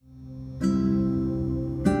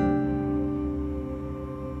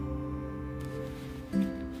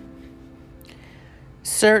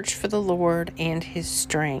Search for the Lord and His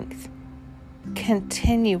strength.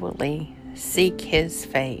 Continually seek His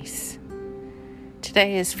face.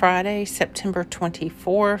 Today is Friday, September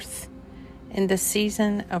 24th, in the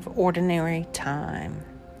season of ordinary time.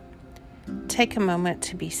 Take a moment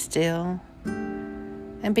to be still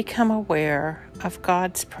and become aware of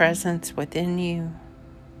God's presence within you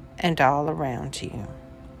and all around you.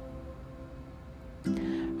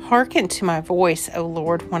 Hearken to my voice, O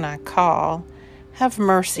Lord, when I call. Have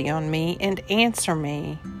mercy on me and answer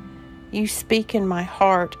me. You speak in my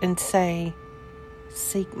heart and say,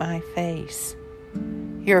 Seek my face.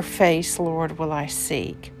 Your face, Lord, will I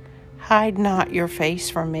seek. Hide not your face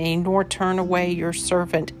from me, nor turn away your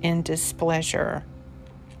servant in displeasure.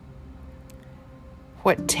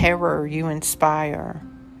 What terror you inspire!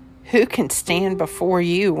 Who can stand before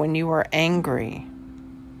you when you are angry?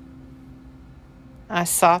 I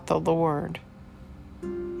sought the Lord,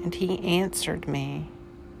 and He answered me.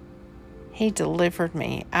 He delivered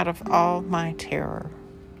me out of all my terror.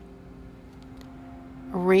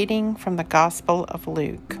 A reading from the Gospel of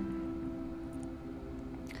Luke.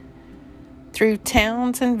 Through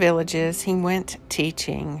towns and villages he went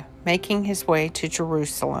teaching, making his way to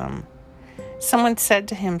Jerusalem. Someone said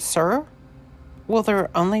to him, Sir, will there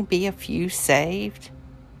only be a few saved?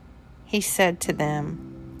 He said to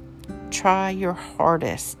them, Try your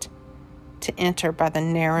hardest to enter by the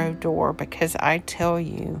narrow door, because I tell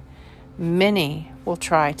you, many will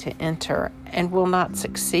try to enter and will not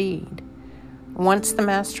succeed. Once the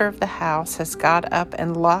master of the house has got up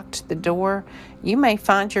and locked the door, you may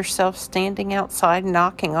find yourself standing outside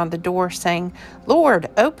knocking on the door saying, Lord,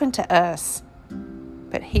 open to us.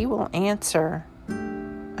 But he will answer,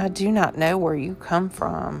 I do not know where you come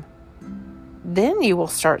from. Then you will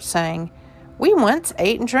start saying, We once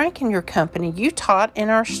ate and drank in your company. You taught in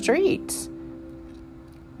our streets.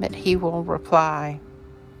 But he will reply,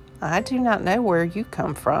 I do not know where you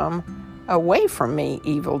come from. Away from me,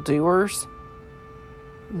 evildoers.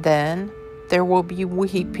 Then there will be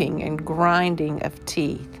weeping and grinding of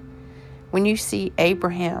teeth when you see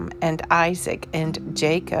Abraham and Isaac and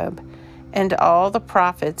Jacob and all the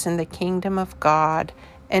prophets in the kingdom of God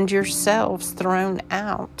and yourselves thrown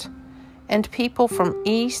out. And people from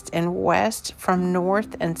east and west, from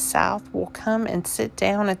north and south will come and sit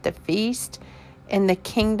down at the feast in the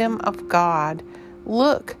kingdom of God.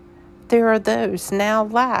 Look, there are those now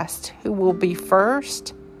last who will be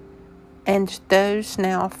first, and those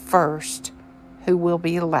now first who will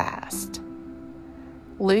be last.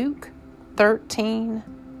 Luke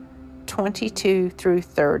 13:22 through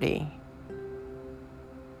 30.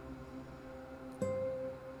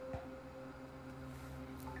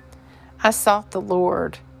 I sought the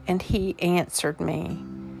Lord, and He answered me.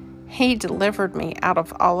 He delivered me out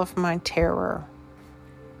of all of my terror.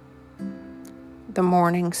 The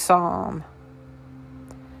Morning Psalm.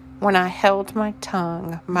 When I held my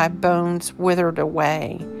tongue, my bones withered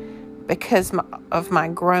away because of my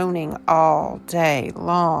groaning all day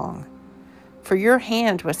long. For your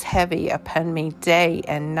hand was heavy upon me day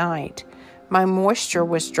and night. My moisture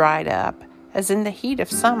was dried up as in the heat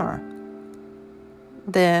of summer.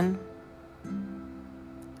 Then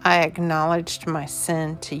I acknowledged my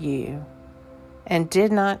sin to you and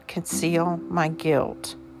did not conceal my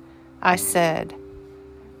guilt. I said,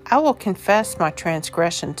 I will confess my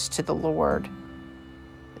transgressions to the Lord.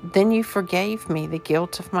 Then you forgave me the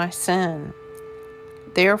guilt of my sin.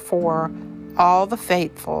 Therefore, all the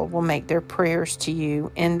faithful will make their prayers to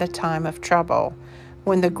you in the time of trouble.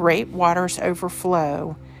 When the great waters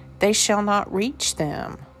overflow, they shall not reach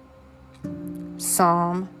them.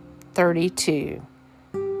 Psalm 32.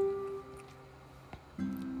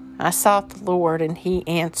 I sought the Lord, and He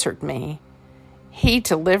answered me. He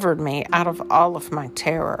delivered me out of all of my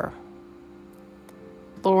terror.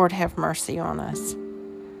 Lord, have mercy on us.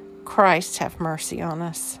 Christ, have mercy on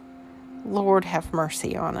us. Lord, have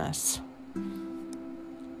mercy on us.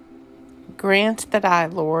 Grant that I,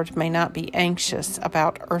 Lord, may not be anxious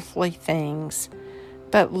about earthly things,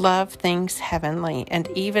 but love things heavenly, and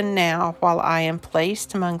even now, while I am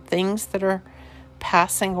placed among things that are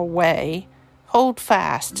passing away, hold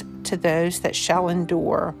fast to those that shall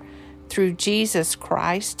endure, through Jesus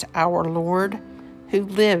Christ our Lord, who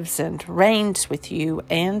lives and reigns with you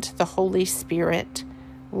and the Holy Spirit,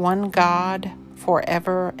 one God,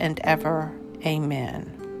 forever and ever.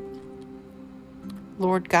 Amen.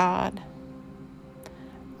 Lord God,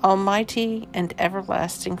 Almighty and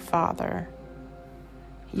everlasting Father,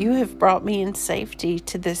 you have brought me in safety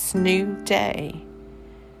to this new day.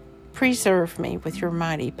 Preserve me with your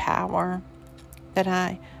mighty power, that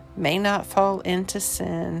I may not fall into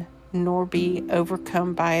sin nor be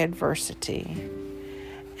overcome by adversity.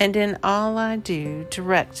 and in all I do,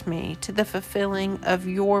 direct me to the fulfilling of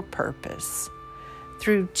your purpose.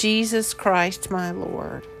 Through Jesus Christ my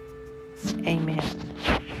Lord. Amen.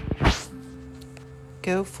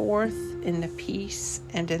 Go forth in the peace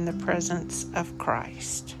and in the presence of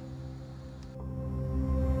Christ.